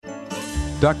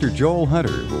Dr. Joel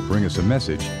Hunter will bring us a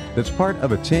message that's part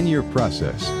of a 10-year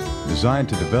process designed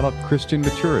to develop Christian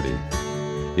maturity.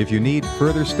 If you need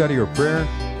further study or prayer,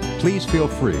 please feel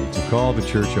free to call the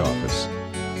church office.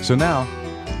 So now,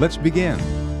 let's begin.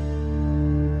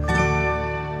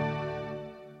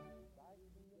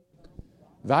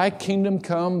 Thy kingdom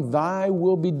come, thy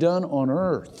will be done on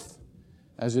earth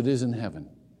as it is in heaven.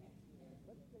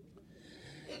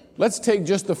 Let's take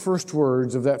just the first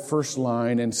words of that first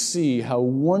line and see how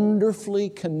wonderfully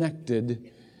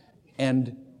connected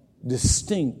and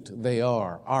distinct they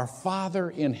are. Our Father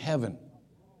in heaven.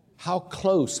 How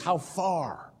close, how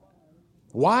far.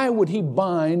 Why would He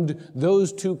bind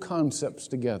those two concepts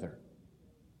together?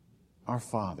 Our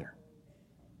Father.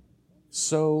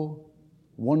 So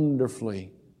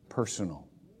wonderfully personal.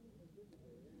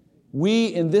 We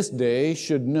in this day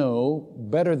should know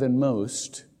better than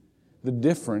most the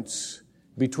difference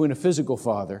between a physical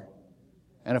father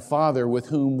and a father with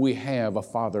whom we have a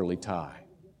fatherly tie.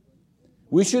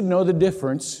 We should know the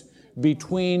difference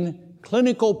between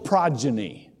clinical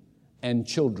progeny and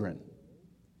children.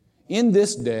 In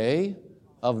this day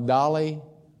of Dolly,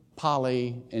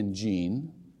 Polly, and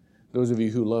Jean, those of you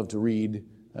who love to read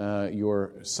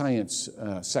your science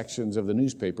sections of the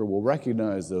newspaper will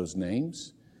recognize those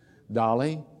names.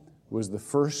 Dolly was the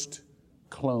first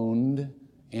cloned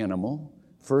animal,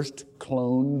 first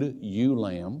cloned ewe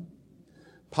lamb.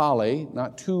 Polly,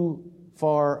 not too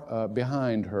far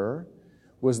behind her,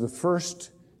 was the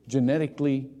first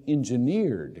genetically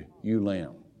engineered ewe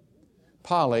lamb.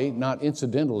 Polly, not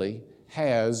incidentally,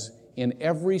 has in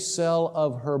every cell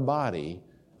of her body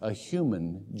a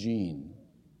human gene.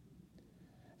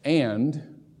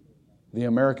 And the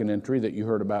American entry that you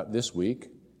heard about this week,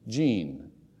 Jean.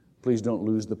 Please don't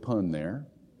lose the pun there.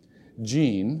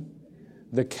 Jean,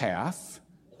 the calf,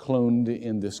 cloned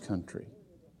in this country.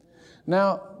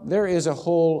 Now, there is a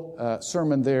whole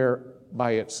sermon there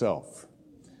by itself.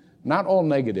 Not all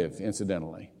negative,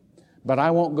 incidentally, but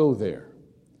I won't go there.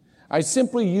 I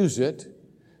simply use it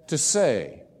to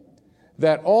say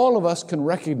that all of us can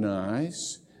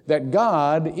recognize that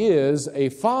God is a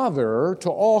father to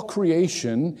all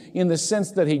creation in the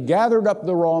sense that He gathered up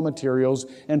the raw materials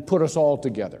and put us all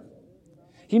together.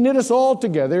 He knit us all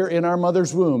together in our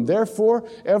mother's womb. Therefore,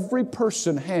 every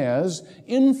person has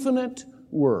infinite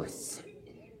worth.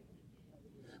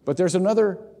 But there's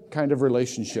another kind of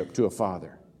relationship to a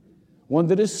father, one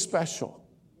that is special,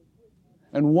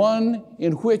 and one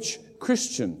in which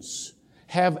Christians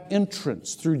have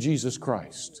entrance through Jesus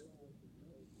Christ.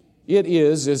 It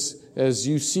is, as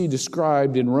you see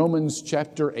described in Romans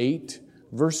chapter 8,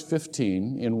 verse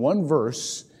 15, in one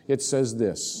verse, it says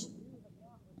this: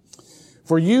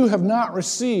 "For you have not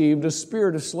received a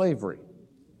spirit of slavery,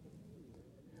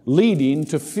 leading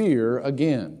to fear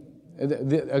again."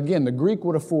 Again, the Greek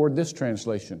would afford this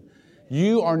translation: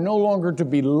 "You are no longer to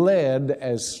be led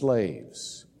as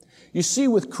slaves." You see,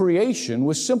 with creation,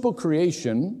 with simple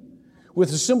creation, with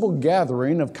a simple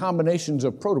gathering of combinations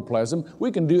of protoplasm,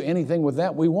 we can do anything with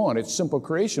that we want. It's simple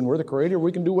creation. We're the creator.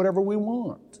 We can do whatever we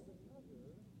want.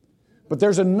 But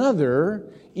there's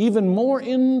another, even more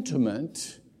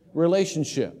intimate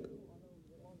relationship.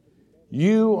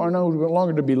 You are no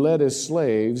longer to be led as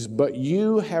slaves, but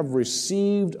you have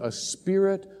received a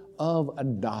spirit of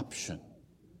adoption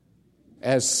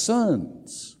as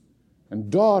sons and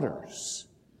daughters,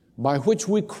 by which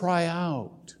we cry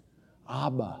out,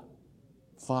 Abba,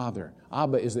 Father.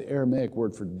 Abba is the Aramaic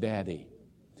word for daddy.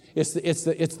 It's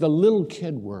the little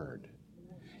kid word.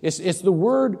 It's the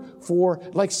word for,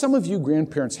 like some of you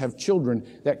grandparents have children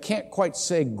that can't quite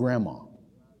say grandma.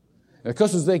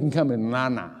 Because they can come in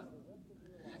nana.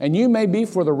 And you may be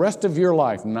for the rest of your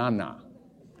life nana.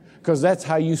 Because that's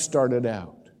how you started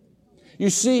out.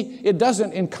 You see, it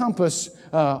doesn't encompass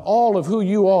all of who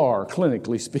you are,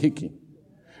 clinically speaking.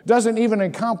 Doesn't even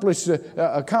accomplish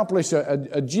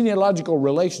a genealogical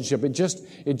relationship. It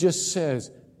just says,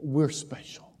 we're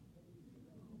special.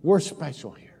 We're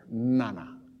special here.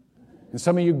 Nana. And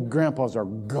some of you grandpas are,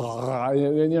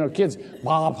 kids,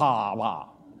 ba, ba, ba.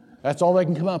 That's all they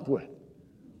can come up with.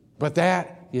 But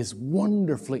that is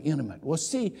wonderfully intimate. Well,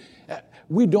 see,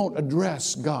 we don't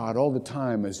address God all the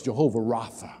time as Jehovah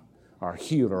Rapha, our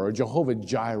healer, or Jehovah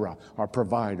Jireh, our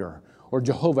provider, or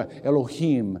Jehovah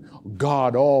Elohim,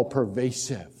 God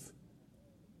all-pervasive.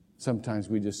 Sometimes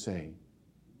we just say,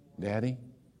 Daddy.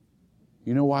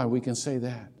 You know why we can say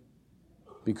that?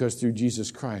 Because through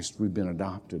Jesus Christ we've been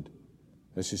adopted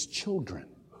as His children.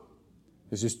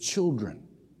 As His children.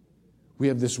 We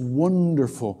have this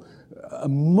wonderful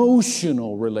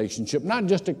emotional relationship, not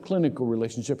just a clinical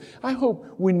relationship. I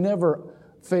hope we never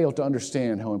fail to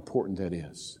understand how important that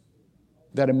is.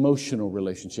 that emotional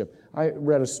relationship. I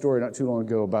read a story not too long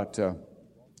ago about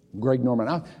Greg Norman.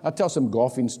 I'll tell some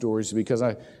golfing stories because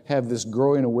I have this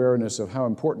growing awareness of how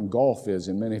important golf is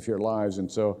in many of your lives, and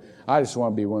so I just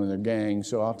want to be one of their gang,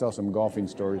 so I'll tell some golfing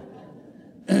stories.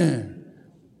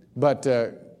 But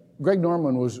Greg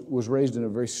Norman was raised in a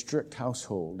very strict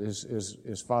household.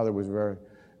 His father was very,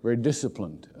 very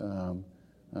disciplined, kind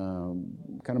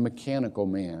of mechanical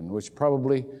man, which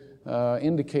probably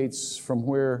indicates from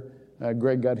where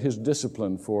Greg got his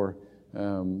discipline for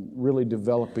really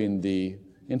developing the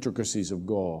intricacies of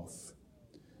golf.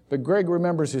 But Greg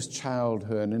remembers his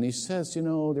childhood, and he says, there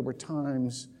were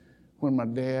times when my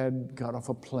dad got off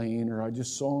a plane or I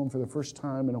just saw him for the first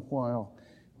time in a while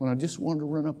when I just wanted to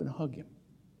run up and hug him.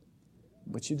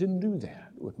 But you didn't do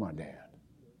that with my dad.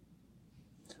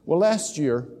 Well, last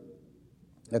year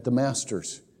at the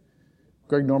Masters,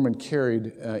 Greg Norman carried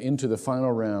into the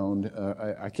final round,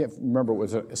 I can't remember, it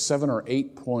was a 7 or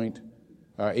 8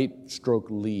 stroke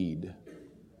lead.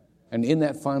 And in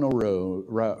that final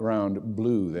round,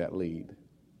 blew that lead.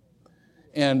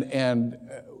 And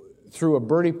through a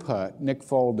birdie putt, Nick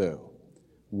Faldo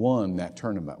won that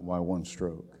tournament by 1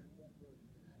 stroke.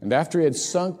 And after he had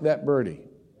sunk that birdie,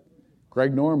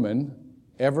 Greg Norman,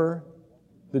 ever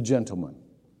the gentleman,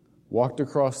 walked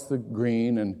across the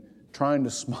green and, trying to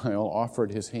smile,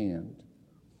 offered his hand.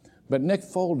 But Nick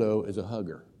Faldo is a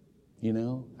hugger.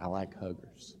 I like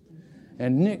huggers.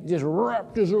 And Nick just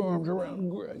wrapped his arms around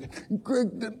Greg.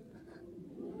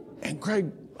 And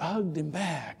Greg hugged him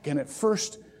back. And at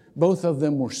first, both of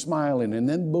them were smiling, and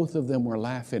then both of them were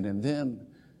laughing, and then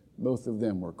both of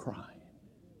them were crying.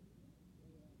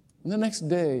 And the next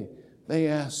day, they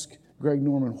asked Greg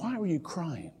Norman, "Why were you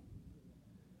crying?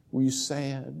 Were you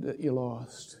sad that you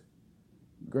lost?"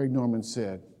 Greg Norman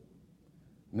said,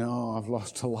 "No, I've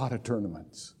lost a lot of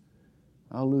tournaments.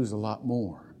 I'll lose a lot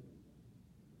more.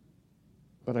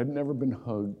 But I'd never been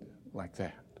hugged like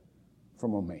that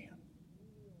from a man."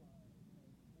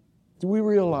 Do we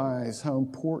realize how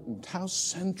important, how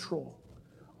central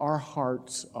our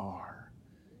hearts are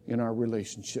in our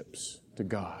relationships to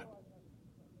God?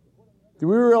 Do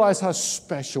we realize how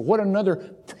special, what another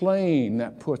plane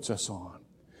that puts us on,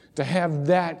 to have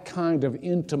that kind of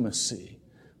intimacy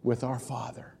with our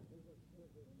Father?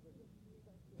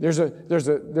 There's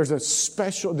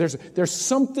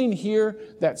something here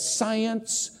that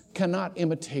science cannot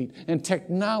imitate and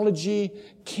technology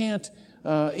can't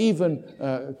even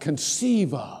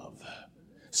conceive of.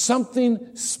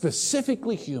 Something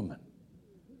specifically human,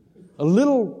 a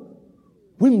little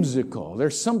whimsical.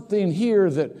 There's something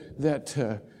here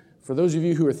that for those of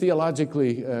you who are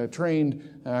theologically trained,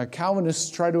 Calvinists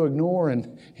try to ignore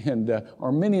and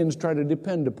Arminians try to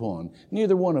depend upon.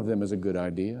 Neither one of them is a good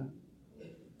idea.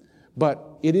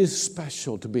 But it is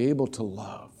special to be able to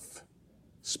love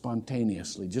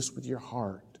spontaneously, just with your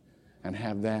heart, and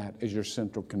have that as your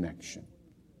central connection.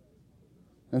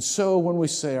 And so when we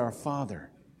say our Father,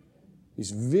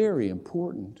 He's very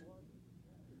important.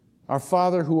 Our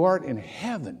Father who art in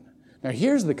heaven. Now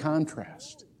here's the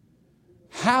contrast.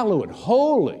 Hallowed,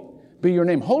 holy be your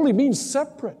name. Holy means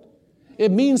separate.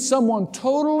 It means someone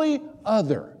totally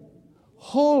other.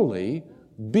 Holy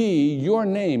be your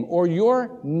name or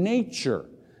your nature.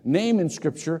 Name in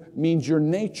Scripture means your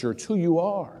nature. It's who you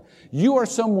are. You are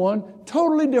someone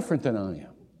totally different than I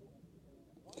am.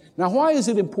 Now, why is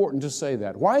it important to say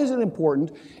that? Why is it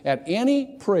important at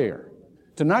any prayer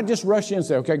to not just rush in and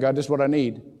say, "Okay, God, this is what I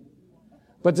need,"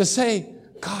 but to say,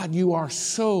 "God, you are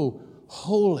so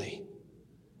holy.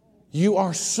 You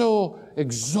are so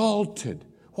exalted."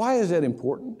 Why is that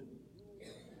important?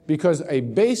 Because a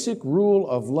basic rule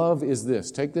of love is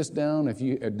this. Take this down if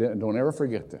you don't ever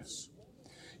forget this.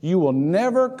 You will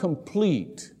never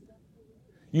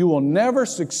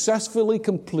successfully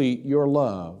complete your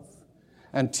love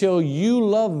until you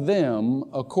love them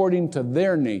according to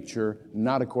their nature,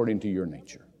 not according to your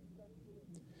nature.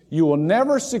 You will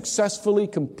never successfully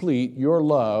complete your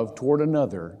love toward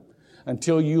another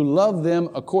until you love them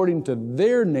according to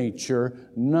their nature,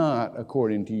 not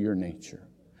according to your nature.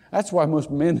 That's why most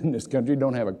men in this country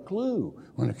don't have a clue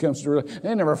when it comes to,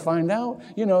 they never find out.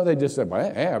 They just say,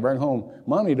 "Well, hey, I bring home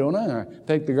money, don't I? I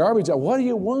take the garbage out. What do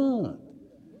you want?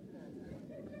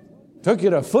 Took you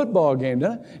to a football game,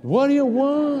 didn't I? What do you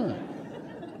want?"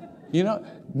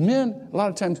 Men a lot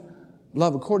of times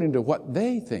love according to what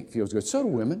they think feels good. So do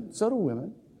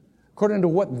women. According to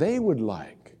what they would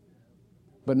like.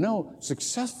 But no,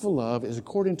 successful love is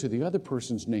according to the other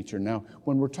person's nature. Now,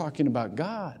 when we're talking about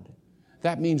God,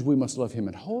 that means we must love Him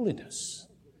in holiness,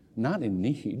 not in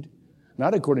need,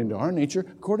 not according to our nature,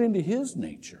 according to His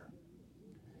nature.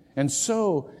 And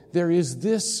so there is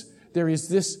this there is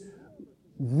this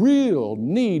real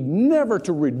need never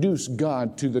to reduce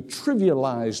God to the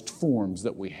trivialized forms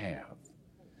that we have.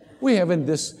 We have in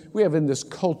this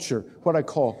culture what I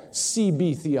call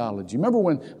CB theology. Remember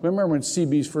when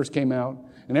CBs first came out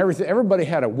and everybody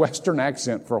had a Western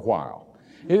accent for a while.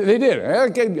 They did.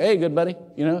 Hey, good buddy,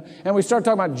 And we start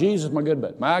talking about Jesus, my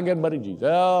good buddy Jesus.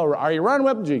 Oh, are you running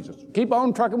with Jesus? Keep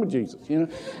on trucking with Jesus,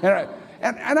 And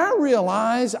I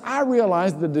realize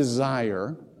the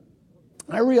desire.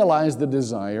 I realize the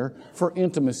desire for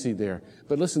intimacy there.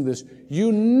 But listen to this.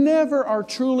 You never are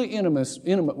truly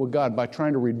intimate with God by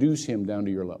trying to reduce Him down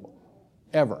to your level.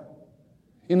 Ever.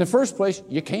 In the first place,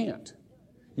 you can't.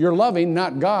 You're loving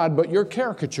not God, but your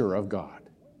caricature of God.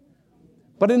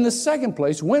 But in the second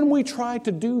place, when we try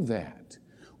to do that,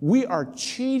 we are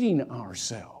cheating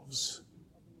ourselves.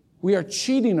 We are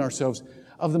cheating ourselves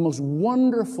of the most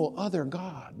wonderful other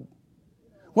God.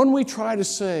 When we try to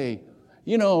say,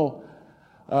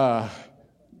 I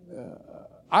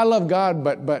love God,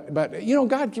 but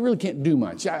God really can't do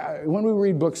much. When we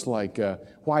read books like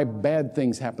Why Bad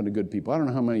Things Happen to Good People, I don't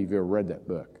know how many of you have ever read that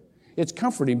book. It's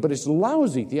comforting, but it's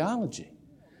lousy theology.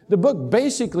 The book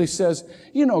basically says,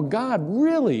 God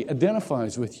really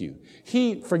identifies with you.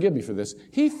 Forgive me for this,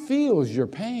 He feels your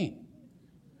pain.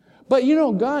 But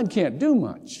God can't do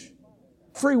much.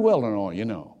 Free will and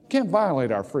all, can't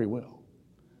violate our free will.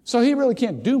 So He really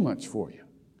can't do much for you.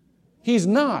 He's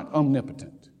not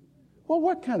omnipotent. Well,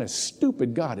 what kind of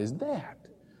stupid God is that?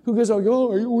 Who goes, I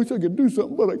wish I could do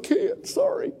something, but I can't.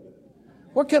 Sorry.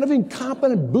 What kind of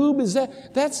incompetent boob is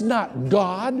that? That's not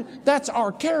God. That's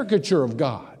our caricature of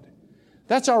God.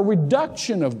 That's our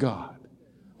reduction of God.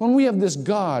 When we have this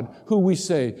God who we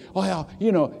say,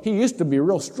 He used to be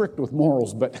real strict with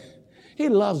morals, but He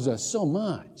loves us so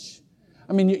much.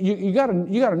 I mean, you got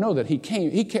to know that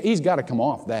He's got to come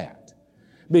off that,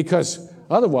 because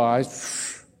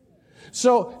otherwise,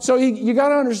 so you got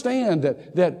to understand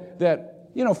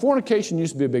that fornication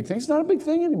used to be a big thing. It's not a big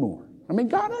thing anymore. I mean,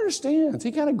 God understands.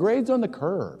 He kind of grades on the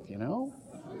curve,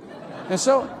 and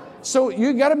so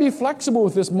you got to be flexible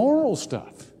with this moral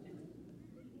stuff.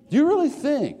 Do you really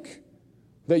think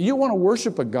that you want to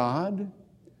worship a God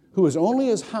who is only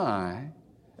as high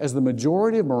as the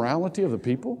majority of morality of the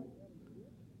people?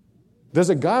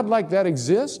 Does a God like that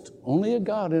exist? Only a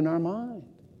God in our mind.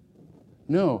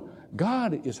 No,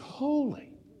 God is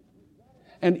holy.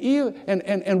 And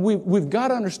we've got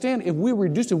to understand, if we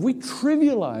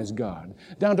trivialize God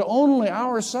down to only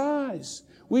our size,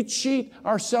 we cheat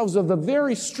ourselves of the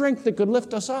very strength that could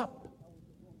lift us up.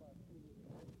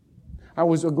 I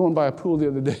was going by a pool the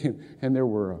other day, and there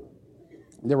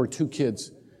were two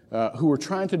kids who were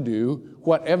trying to do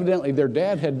what evidently their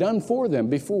dad had done for them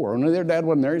before. And their dad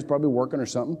wasn't there; he's probably working or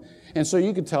something. And so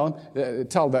you could tell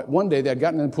that one day they had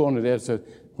gotten in the pool, and the dad said,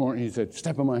 he said,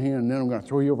 "Step in my hand, and then I'm going to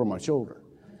throw you over my shoulder."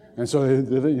 And so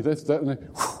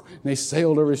they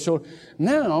sailed over his shoulder.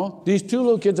 Now, these two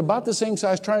little kids about the same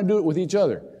size trying to do it with each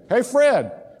other. Hey,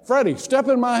 Freddie, step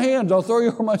in my hand. I'll throw you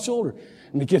over my shoulder.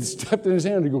 And the kid stepped in his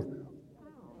hand and he goes,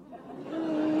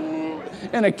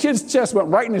 and the kid's chest went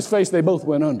right in his face. They both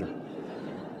went under.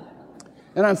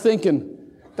 And I'm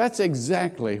thinking, that's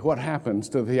exactly what happens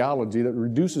to theology that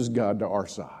reduces God to our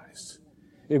size.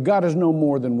 If God is no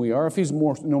more than we are, if He's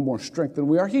no more strength than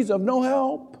we are, He's of no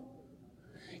help.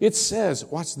 It says,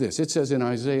 watch this, it says in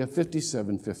Isaiah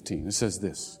 57:15, it says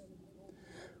this,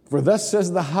 "For thus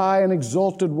says the high and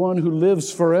exalted one who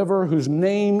lives forever, whose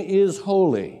name is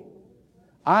holy.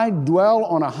 I dwell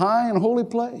on a high and holy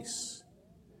place."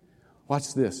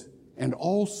 Watch this. "And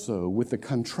also with the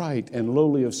contrite and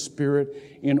lowly of spirit,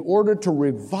 in order to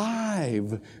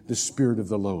revive the spirit of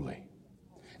the lowly,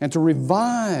 and to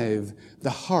revive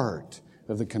the heart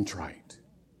of the contrite."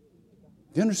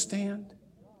 Do you understand?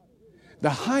 The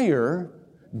higher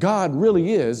God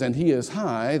really is, and He is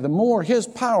high, the more His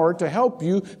power to help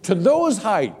you to those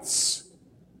heights,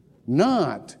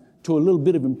 not to a little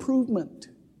bit of improvement.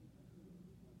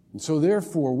 And so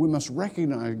therefore, we must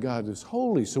recognize God is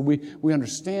holy so we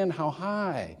understand how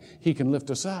high He can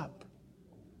lift us up.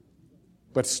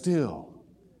 But still,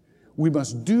 we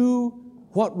must do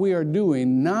what we are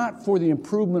doing not for the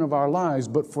improvement of our lives,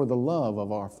 but for the love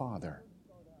of our Father.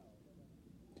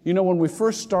 When we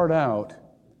first start out,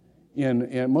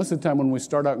 most of the time when we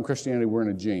start out in Christianity, we're in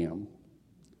a jam.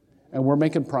 And we're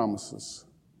making promises.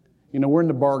 We're in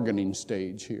the bargaining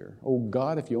stage here. Oh,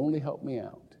 God, if you only help me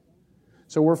out.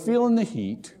 So we're feeling the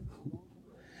heat.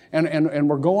 And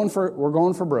we're going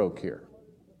for broke here.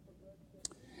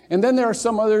 And then there are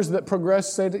some others that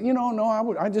progress, say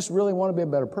that, I just really want to be a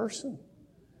better person.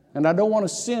 And I don't want to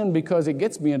sin because it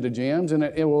gets me into jams and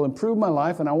it will improve my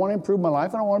life, and I want to improve my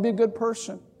life, and I want to be a good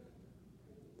person.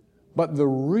 But the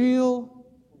real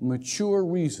mature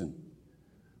reason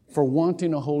for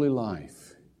wanting a holy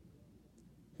life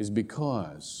is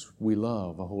because we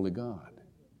love a holy God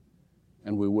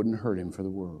and we wouldn't hurt Him for the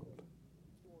world.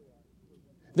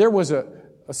 There was a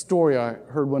story I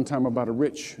heard one time about a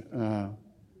rich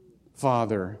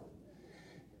father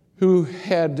who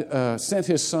had sent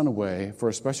his son away for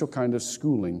a special kind of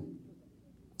schooling,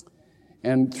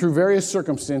 and through various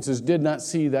circumstances did not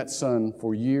see that son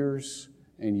for years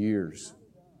and years.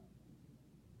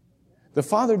 The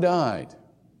father died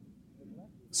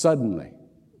suddenly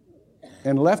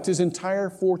and left his entire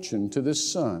fortune to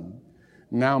this son,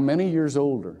 now many years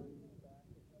older.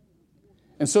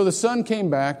 And so the son came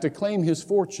back to claim his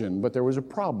fortune, but there was a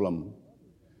problem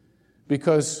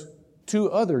because two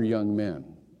other young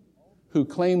men who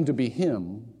claimed to be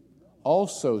him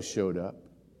also showed up,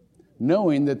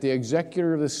 knowing that the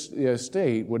executor of the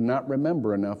estate would not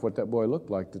remember enough what that boy looked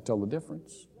like to tell the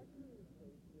difference.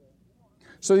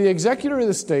 So the executor of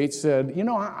the estate said, you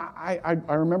know, I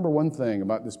remember one thing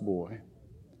about this boy.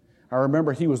 I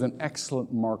remember he was an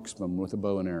excellent marksman with a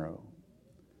bow and arrow.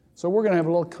 So we're going to have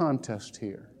a little contest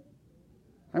here.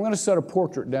 I'm going to set a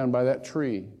portrait down by that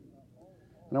tree.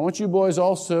 And I want you boys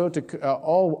also to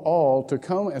all to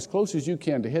come as close as you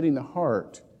can to hitting the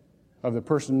heart of the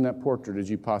person in that portrait as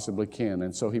you possibly can.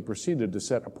 And so he proceeded to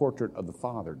set a portrait of the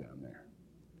father down there.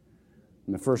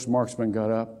 And the first marksman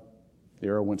got up. The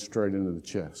arrow went straight into the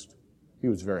chest. He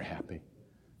was very happy.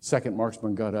 Second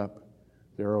marksman got up.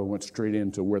 The arrow went straight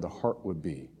into where the heart would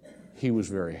be. He was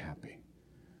very happy.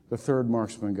 The third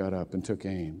marksman got up and took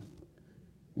aim.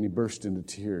 And he burst into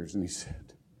tears and he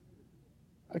said,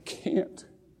 I can't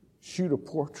shoot a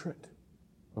portrait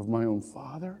of my own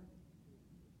father.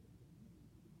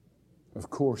 Of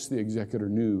course, the executor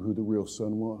knew who the real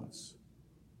son was.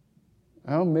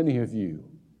 How many of you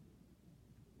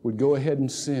would go ahead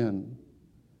and sin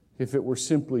if it were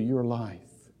simply your life?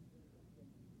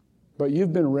 But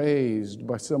you've been raised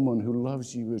by someone who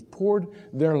loves you, has poured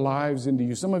their lives into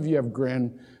you. Some of you have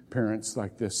grandparents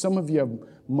like this. Some of you have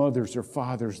mothers or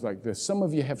fathers like this. Some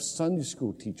of you have Sunday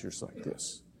school teachers like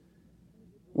this.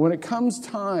 When it comes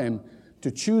time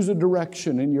to choose a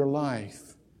direction in your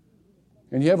life,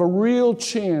 and you have a real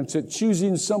chance at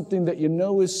choosing something that you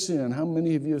know is sin, how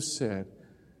many of you have said,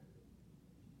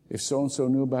 if so-and-so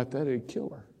knew about that, it'd kill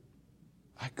her.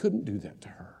 I couldn't do that to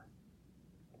her.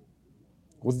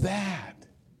 Well, that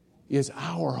is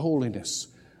our holiness.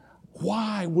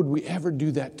 Why would we ever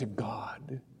do that to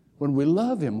God? When we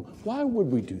love Him, why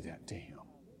would we do that to Him?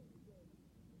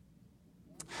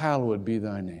 Hallowed be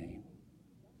Thy name.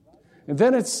 And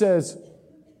then it says,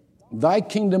 Thy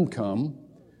kingdom come,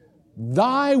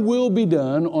 Thy will be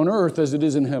done on earth as it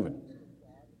is in heaven.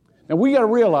 Now we got to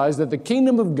realize that the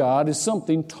kingdom of God is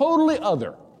something totally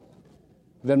other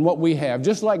than what we have,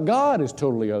 just like God is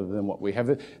totally other than what we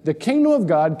have. The kingdom of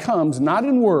God comes not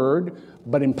in word,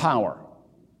 but in power.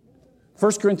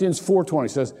 1 Corinthians 4:20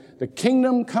 says, the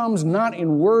kingdom comes not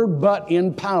in word, but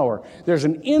in power. There's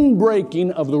an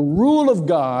inbreaking of the rule of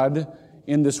God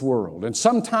in this world. And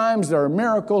sometimes there are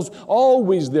miracles,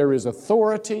 always there is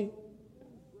authority.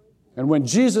 And when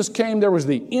Jesus came, there was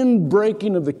the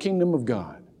inbreaking of the kingdom of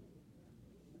God.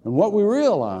 And what we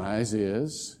realize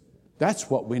is that's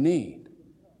what we need.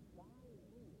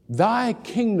 Thy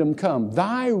kingdom come,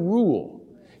 Thy rule.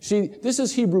 See, this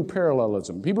is Hebrew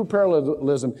parallelism. Hebrew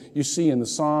parallelism you see in the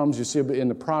Psalms, you see in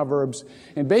the Proverbs.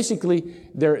 And basically,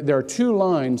 there are two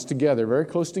lines together, very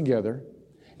close together.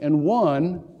 And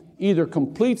one either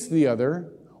completes the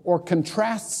other or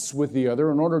contrasts with the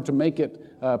other in order to make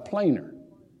it plainer.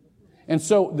 And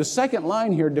so the second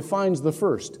line here defines the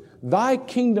first. Thy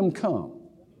kingdom come.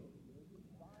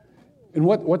 And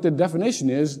what the definition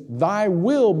is, Thy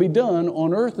will be done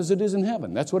on earth as it is in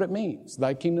heaven. That's what it means.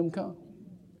 Thy kingdom come.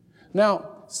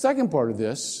 Now, second part of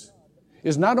this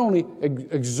is not only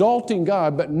exalting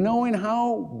God, but knowing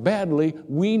how badly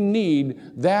we need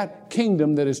that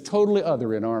kingdom that is totally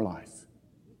other in our life.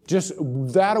 Just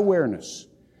that awareness.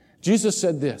 Jesus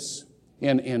said this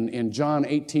in John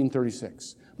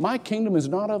 18:36. My kingdom is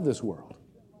not of this world.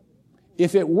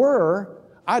 If it were,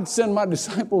 I'd send my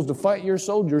disciples to fight your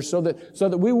soldiers so that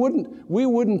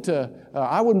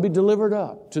I wouldn't be delivered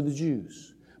up to the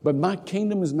Jews. But my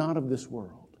kingdom is not of this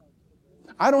world.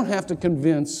 I don't have to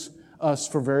convince us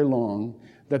for very long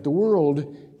that the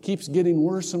world keeps getting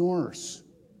worse and worse.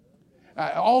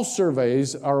 All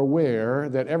surveys are aware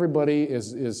that everybody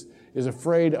is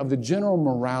afraid of the general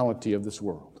morality of this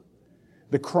world.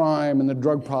 the crime and the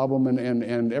drug problem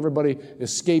and everybody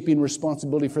escaping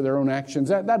responsibility for their own actions.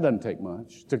 That doesn't take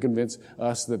much to convince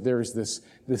us that there's this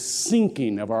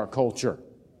sinking of our culture.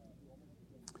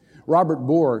 Robert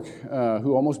Bork,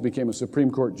 who almost became a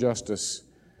Supreme Court justice,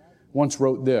 once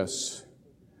wrote this: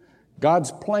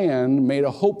 God's plan made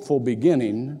a hopeful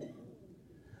beginning.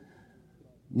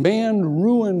 Man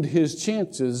ruined his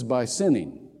chances by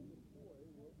sinning.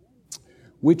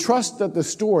 We trust that the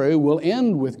story will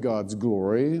end with God's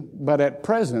glory, but at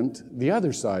present, the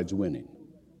other side's winning.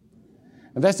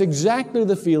 And that's exactly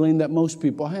the feeling that most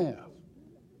people have.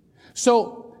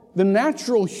 So the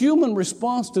natural human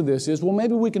response to this is, well,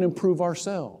 maybe we can improve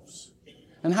ourselves.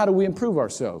 And how do we improve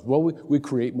ourselves? Well, we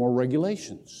create more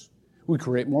regulations. We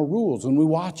create more rules, and we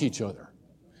watch each other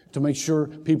to make sure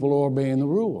people are obeying the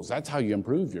rules. That's how you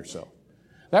improve yourself.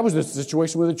 That was the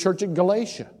situation with the church at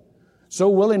Galatia. So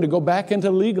willing to go back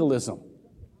into legalism.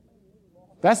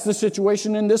 That's the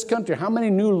situation in this country. How many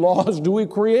new laws do we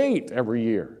create every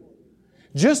year?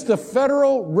 Just the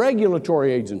federal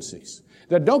regulatory agencies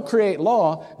that don't create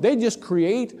law, they just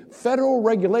create federal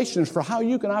regulations for how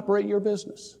you can operate your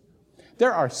business.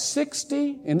 There are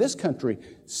 60, in this country,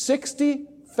 60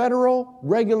 federal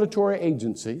regulatory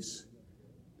agencies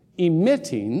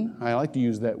emitting, I like to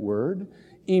use that word,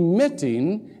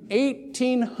 emitting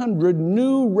 1,800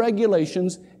 new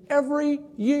regulations every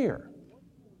year.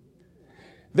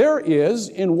 There is,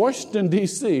 in Washington,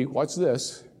 D.C., watch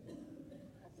this,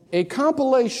 a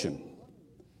compilation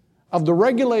of the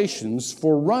regulations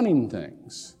for running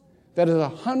things that is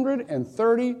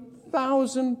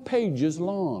 130,000 pages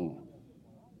long.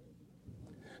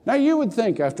 Now, you would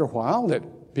think after a while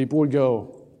that people would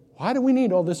go, why do we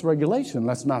need all this regulation?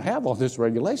 Let's not have all this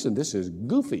regulation. This is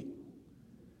goofy.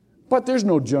 But there's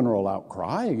no general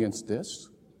outcry against this.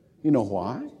 You know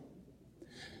why?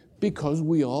 Because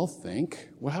we all think,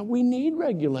 well, we need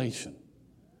regulation.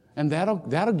 And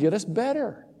that'll get us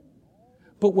better.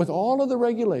 But with all of the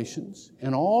regulations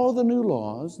and all of the new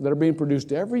laws that are being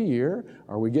produced every year,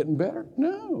 are we getting better?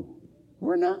 No,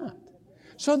 we're not.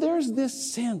 So there's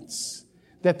this sense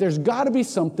that there's got to be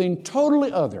something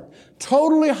totally other,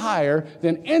 totally higher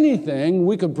than anything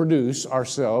we could produce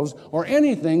ourselves or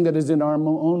anything that is in our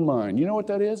own mind. You know what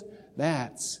that is?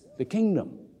 That's the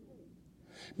kingdom.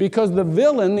 Because the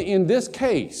villain in this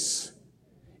case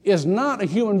is not a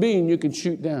human being you can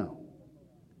shoot down.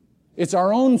 It's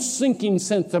our own sinking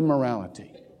sense of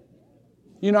morality.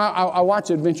 You know, I watch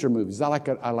adventure movies. I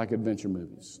like adventure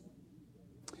movies.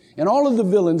 And all of the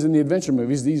villains in the adventure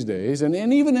movies these days,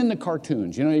 and even in the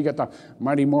cartoons, you know, you got the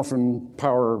Mighty Morphin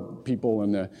Power people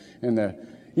and the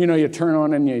you know, you turn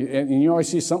on and you always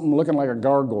see something looking like a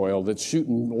gargoyle that's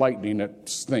shooting lightning at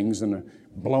things and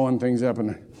blowing things up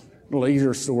and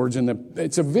laser swords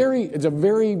it's a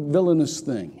very villainous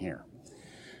thing here.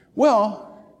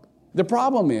 Well, the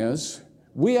problem is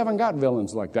we haven't got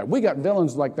villains like that. We got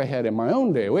villains like they had in my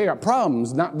own day. We got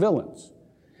problems, not villains.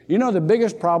 You know the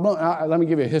biggest problem, let me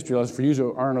give you a history lesson for you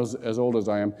who aren't as old as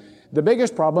I am. The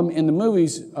biggest problem in the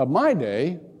movies of my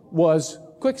day was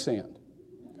quicksand.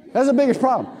 That's the biggest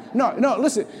problem. No,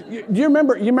 listen, do you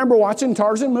remember watching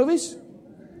Tarzan movies?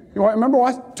 You remember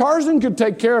what? Tarzan could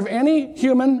take care of any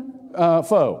human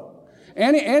foe.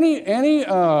 Any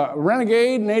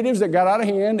renegade natives that got out of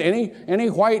hand, any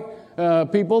white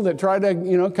people that tried to,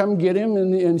 you know, come get him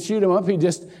and shoot him up, he'd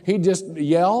just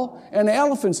yell, and the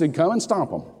elephants would come and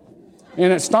stomp them.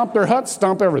 And it stomped their huts,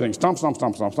 stomp everything. Stomp, stomp,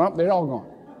 stomp, stomp, stomp. They're all gone.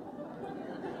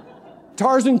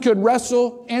 Tarzan could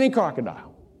wrestle any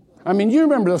crocodile. I mean, you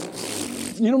remember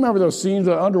those scenes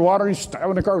underwater, he's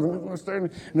stabbing the crocodile,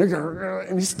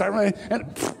 and he's stabbing,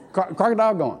 and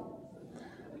crocodile gone.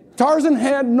 Tarzan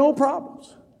had no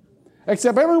problems,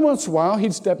 except every once in a while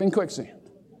he'd step in quicksand.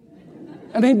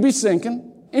 And he'd be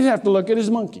sinking. He'd have to look at his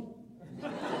monkey.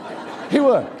 He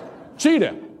would.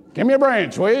 Cheetah, give me a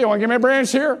branch, will you? You want to give me a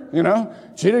branch here? You know,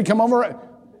 Cheetah'd come over.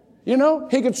 You know,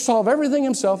 he could solve everything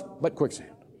himself but quicksand.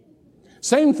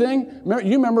 Same thing,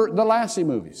 you remember the Lassie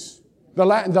movies. The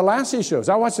Lassie shows.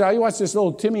 I watch this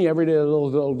little Timmy every day, a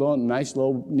little nice,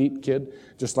 little, neat kid,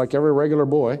 just like every regular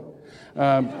boy.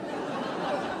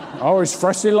 Always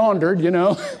freshly laundered, you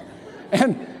know.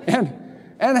 And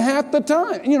half the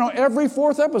time, you know, every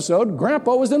fourth episode,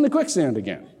 Grandpa was in the quicksand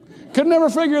again. Could never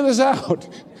figure this out.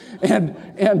 And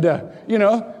you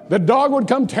know, the dog would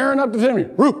come tearing up to Timmy.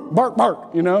 Roo, bark,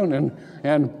 bark, you know,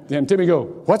 and Timmy go,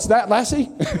 what's that,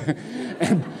 Lassie?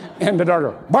 and the dog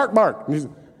go, bark, bark. And he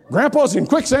said, Grandpa's in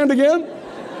quicksand again?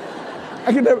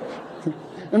 I could never.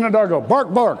 And the dog go,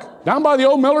 bark, bark. Down by the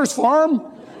old Miller's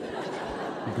farm?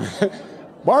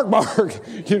 Bark, bark.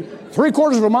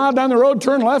 3/4 of a mile down the road,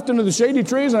 turn left into the shady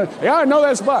trees. And yeah, I know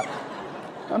that spot.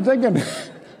 I'm thinking,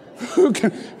 who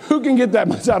can get that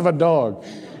much out of a dog?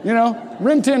 You know,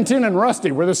 Rin Tin Tin and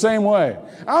Rusty were the same way.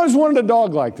 I always wanted a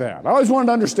dog like that. I always wanted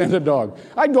to understand a dog.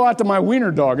 I'd go out to my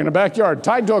wiener dog in the backyard,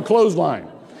 tied to a clothesline.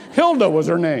 Hilda was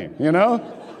her name, you know.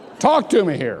 Talk to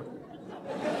me here.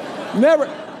 Never,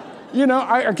 you know,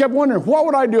 I kept wondering, what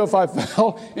would I do if I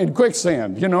fell in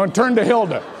quicksand, you know, and turned to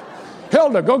Hilda.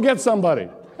 Hilda, go get somebody.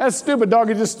 That stupid dog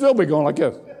would just still be going like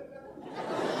this.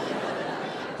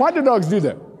 Why do dogs do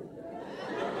that?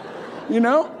 You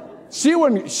know, she'd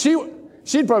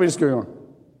probably just go,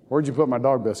 where'd you put my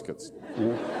dog biscuits? You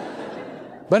know?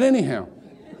 But anyhow,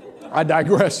 I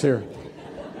digress here.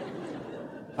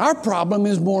 Our problem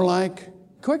is more like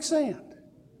quicksand.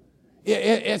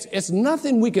 It's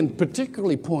nothing we can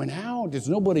particularly point out. It's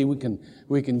nobody we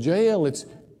can jail. It's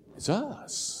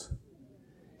us.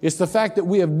 It's the fact that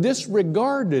we have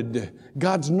disregarded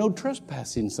God's no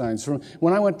trespassing signs.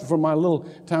 When I went from my little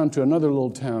town to another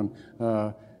little town,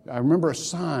 I remember a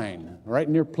sign right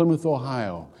near Plymouth,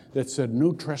 Ohio, that said,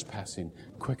 no trespassing,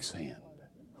 quicksand.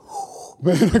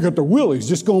 Man, I got the willies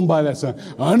just going by that sign.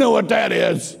 I know what that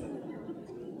is.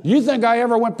 You think I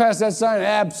ever went past that sign?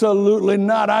 Absolutely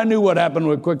not. I knew what happened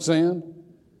with quicksand.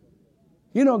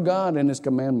 You know, God in His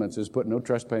commandments has put no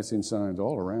trespassing signs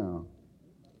all around.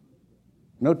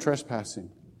 No trespassing.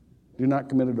 Do not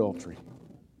commit adultery.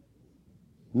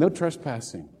 No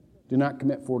trespassing. Do not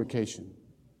commit fornication.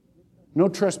 No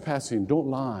trespassing. Don't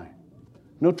lie.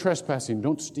 No trespassing.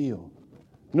 Don't steal.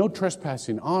 No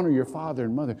trespassing. Honor your father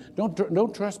and mother. No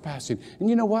trespassing. And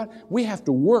you know what? We have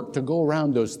to work to go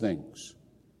around those things.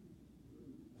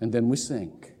 And then we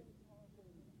sink.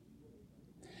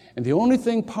 And the only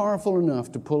thing powerful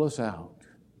enough to pull us out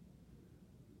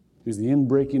is the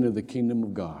inbreaking of the kingdom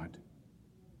of God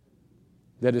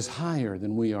that is higher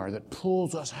than we are, that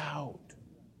pulls us out.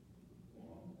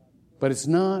 But it's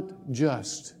not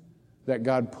just that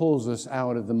God pulls us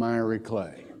out of the miry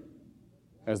clay,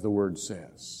 as the Word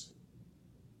says.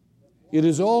 It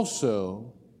is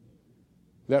also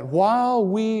that while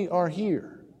we are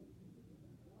here,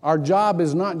 our job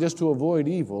is not just to avoid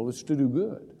evil, it's to do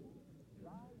good.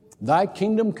 Thy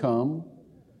kingdom come,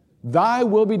 thy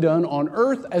will be done on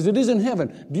earth as it is in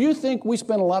heaven. Do you think we're going to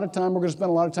spend a lot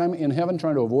of time in heaven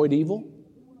trying to avoid evil?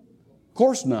 Of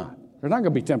course not. There's not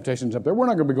going to be temptations up there. We're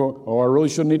not going to be going, oh, I really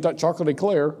shouldn't eat that chocolate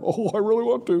eclair. Oh, I really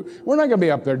want to. We're not going to be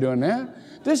up there doing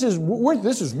that. This is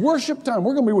worship time.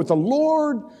 We're going to be with the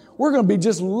Lord. We're going to be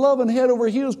just loving head over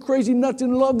heels, crazy nuts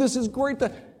in love. This is great.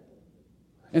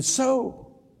 And so,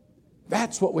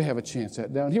 that's what we have a chance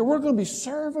at down here. We're going to be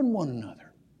serving one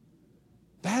another.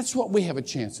 That's what we have a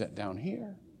chance at down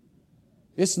here.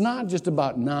 It's not just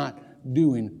about not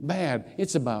doing bad.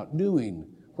 It's about doing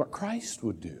what Christ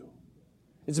would do.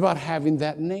 It's about having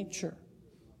that nature.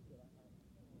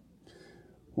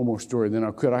 One more story, then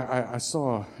I'll quit. I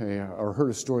saw or heard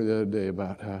a story the other day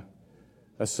about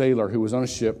a sailor who was on a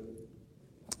ship,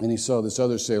 and he saw this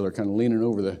other sailor kind of leaning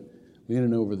over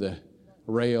the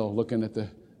rail, looking at the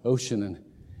ocean, and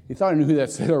he thought he knew who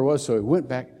that sailor was, so he went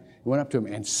back, went up to him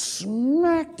and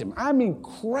smacked him. I mean,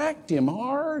 cracked him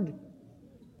hard.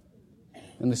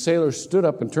 And the sailor stood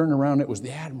up and turned around. It was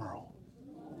the admiral.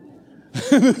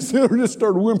 And the sailor just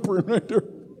started whimpering right there.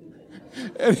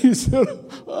 And he said,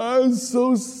 I'm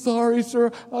so sorry,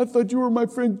 sir. I thought you were my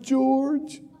friend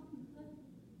George.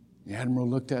 The admiral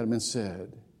looked at him and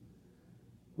said,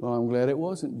 well, I'm glad it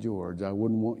wasn't George. I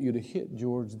wouldn't want you to hit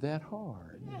George that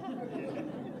hard.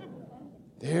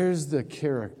 There's the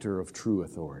character of true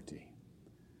authority.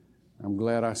 I'm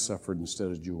glad I suffered instead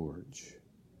of George.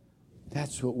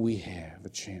 That's what we have a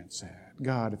chance at.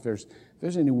 God, if there's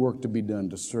any work to be done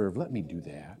to serve, let me do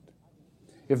that.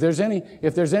 If there's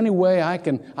any way I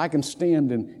can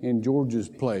stand in George's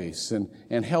place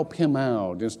and help him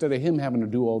out instead of him having to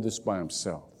do all this by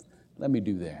himself, let me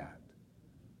do that.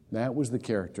 That was the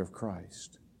character of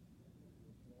Christ.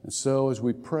 And so as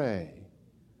we pray,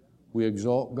 we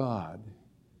exalt God.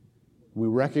 We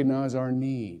recognize our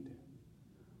need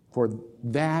for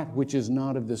that which is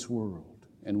not of this world,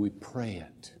 and we pray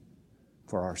it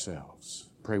for ourselves.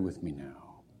 Pray with me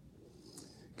now.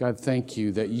 God, thank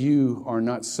you that you are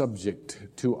not subject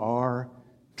to our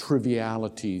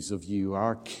trivialities of you,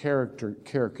 our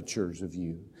caricatures of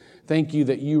you. Thank you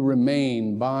that you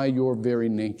remain by your very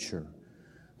nature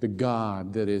the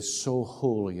God that is so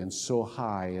holy and so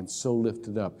high and so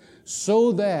lifted up,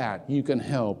 so that you can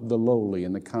help the lowly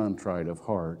and the contrite of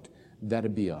heart.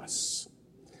 That'd be us.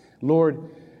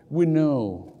 Lord, we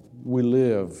know we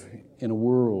live in a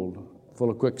world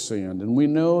full of quicksand, and we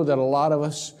know that a lot of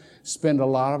us spend a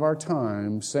lot of our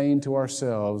time saying to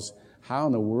ourselves, how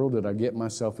in the world did I get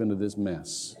myself into this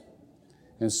mess?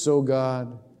 And so,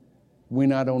 God, we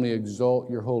not only exalt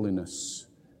your holiness,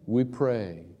 we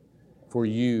pray for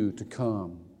you to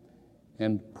come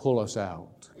and pull us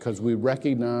out, because we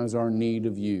recognize our need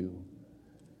of you.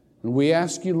 And we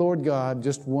ask you, Lord God,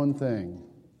 just one thing,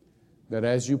 that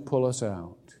as you pull us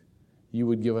out, you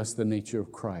would give us the nature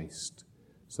of Christ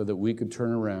so that we could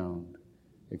turn around,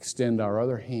 extend our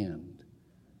other hand,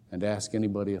 and ask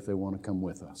anybody if they want to come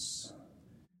with us.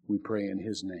 We pray in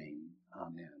his name.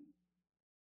 Amen.